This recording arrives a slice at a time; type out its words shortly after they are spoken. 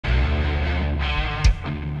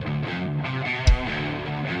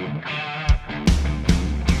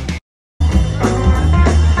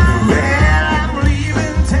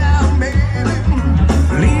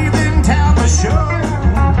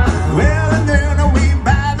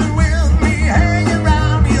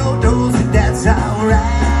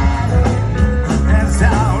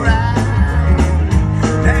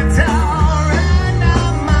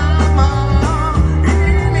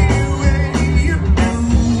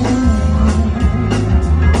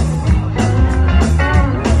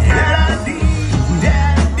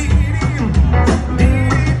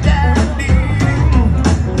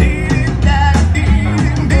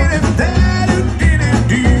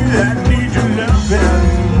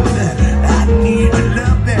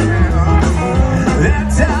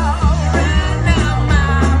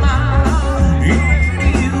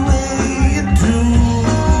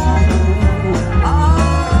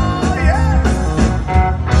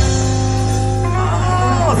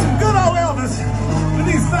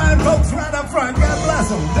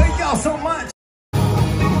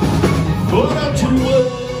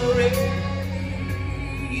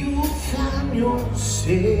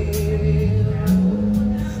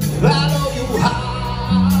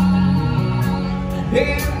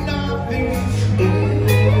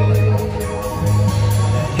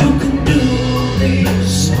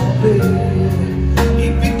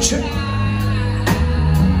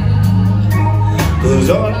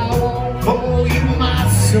all I want for you, my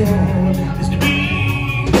son, is to be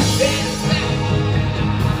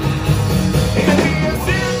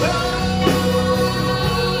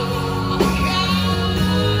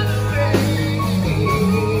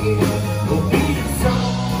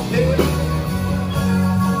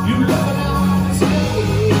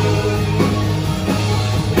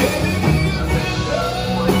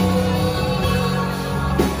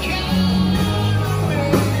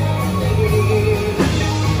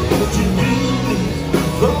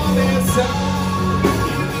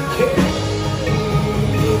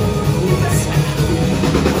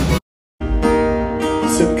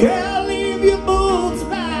so girl, leave your boots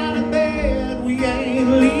by the bed. We ain't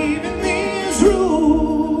leaving this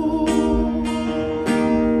room.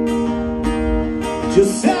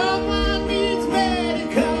 Just someone needs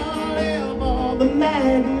medical help, all the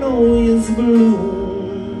magnolias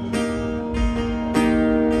bloom.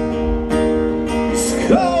 It's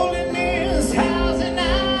cold in this house and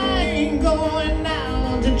I ain't going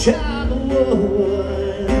down to chop the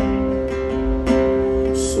wood.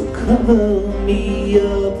 So cover me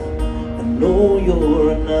up, I know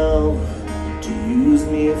you're enough to use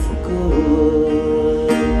me for good.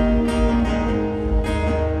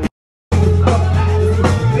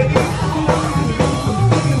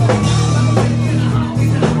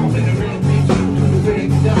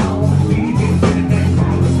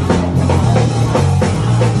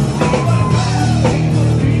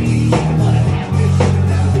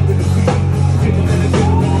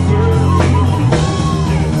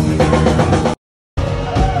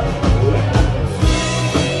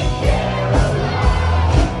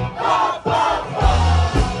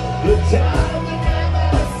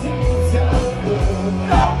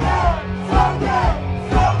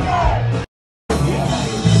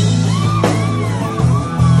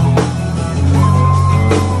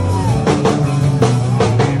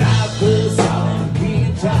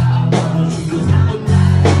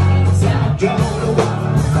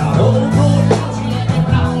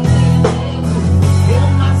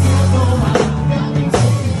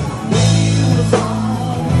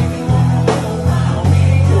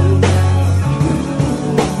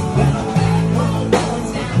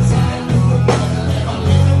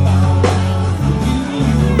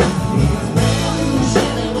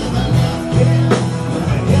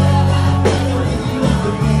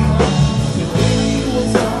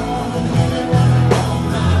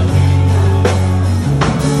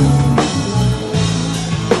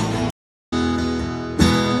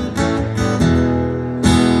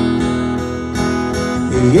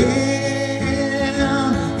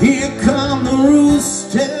 Yeah, here come the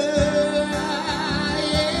rooster.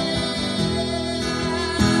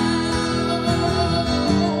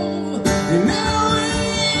 And now we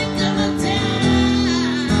ain't gonna die.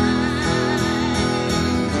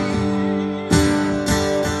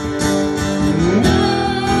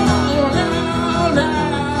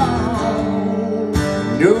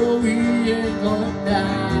 No, we ain't gonna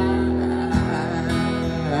die.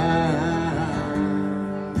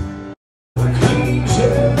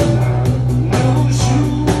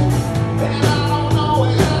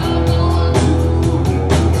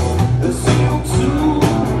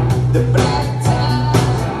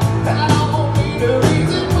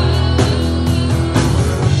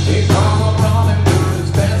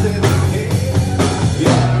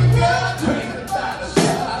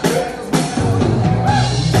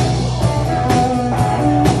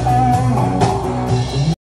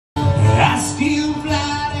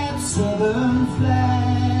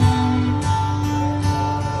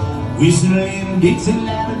 Whistling in Dixie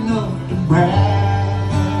loud enough to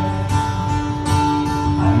brag.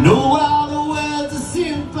 I know all the words are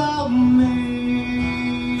simple,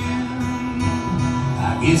 man. I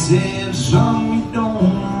guess there's some you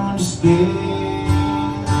don't understand.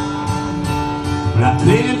 But I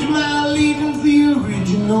pledge my allegiance the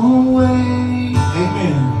original way.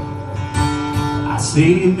 Amen. I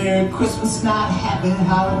say Merry Christmas, not Happy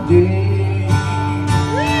Holiday.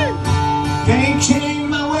 Can't change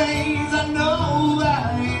my ways, I know I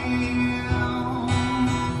am.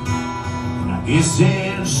 And I guess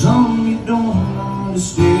there's some you don't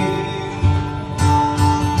understand.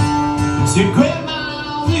 See,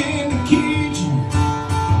 Grandma's in the kitchen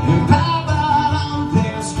and Papa on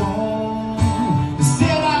their stone. They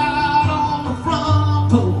set out on the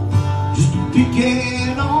front porch just to pick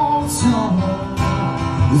it on the sun.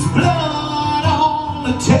 There's blood on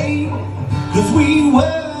the table 'cause we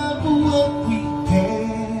were what we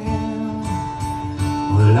can.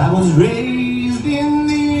 Well, I was raised in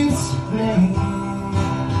this place.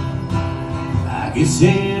 I guess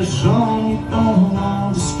there's some you don't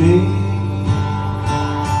understand.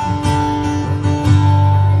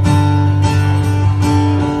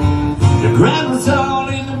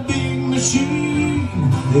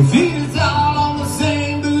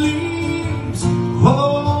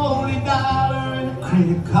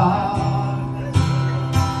 credit card.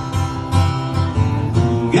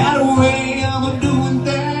 Got a way of doing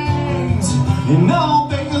things, and no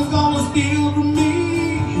banker's gonna steal from me.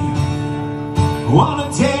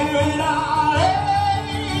 Wanna tear it all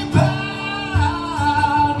apart.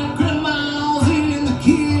 Now grandma's in the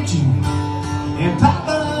kitchen, and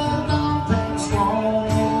Papa don't think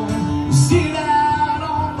strong. We sit out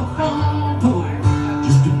on the front porch,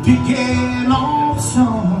 just a picking on the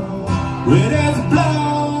song. Where there's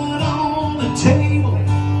blood on the table,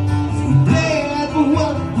 we bled for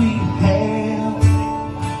what we have.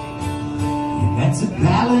 And that's a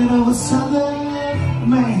ballad of a southern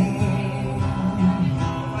man.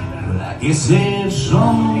 But I guess there's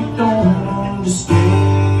some you don't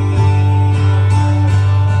understand.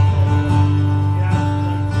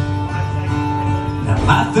 Now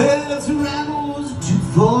my first rifle was a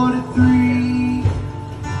 243.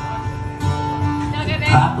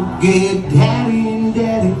 Papa gave Daddy and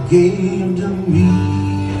Daddy gave to me.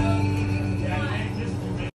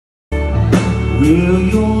 Well,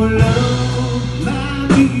 your love might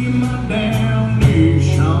be my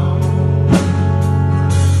damnation,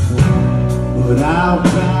 but I'll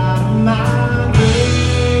try to my grave.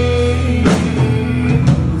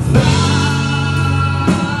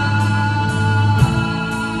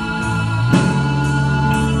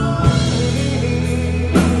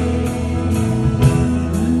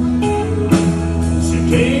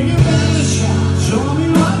 Take another shot, show me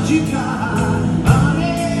what you got,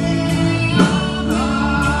 honey, I'm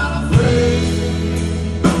not afraid.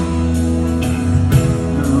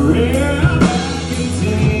 Real back and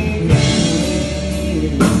take it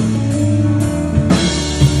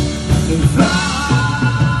and fly.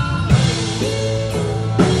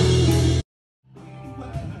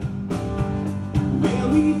 Well,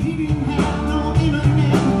 we didn't have no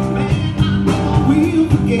internet, man, I never will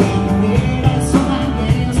forget it.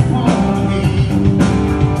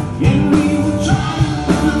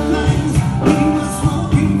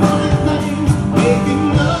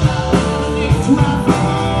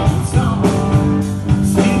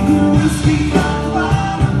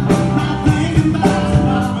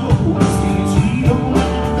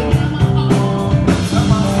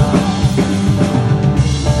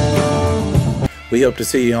 We hope to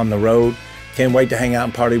see you on the road. Can't wait to hang out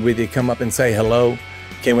and party with you. Come up and say hello.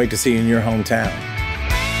 Can't wait to see you in your hometown.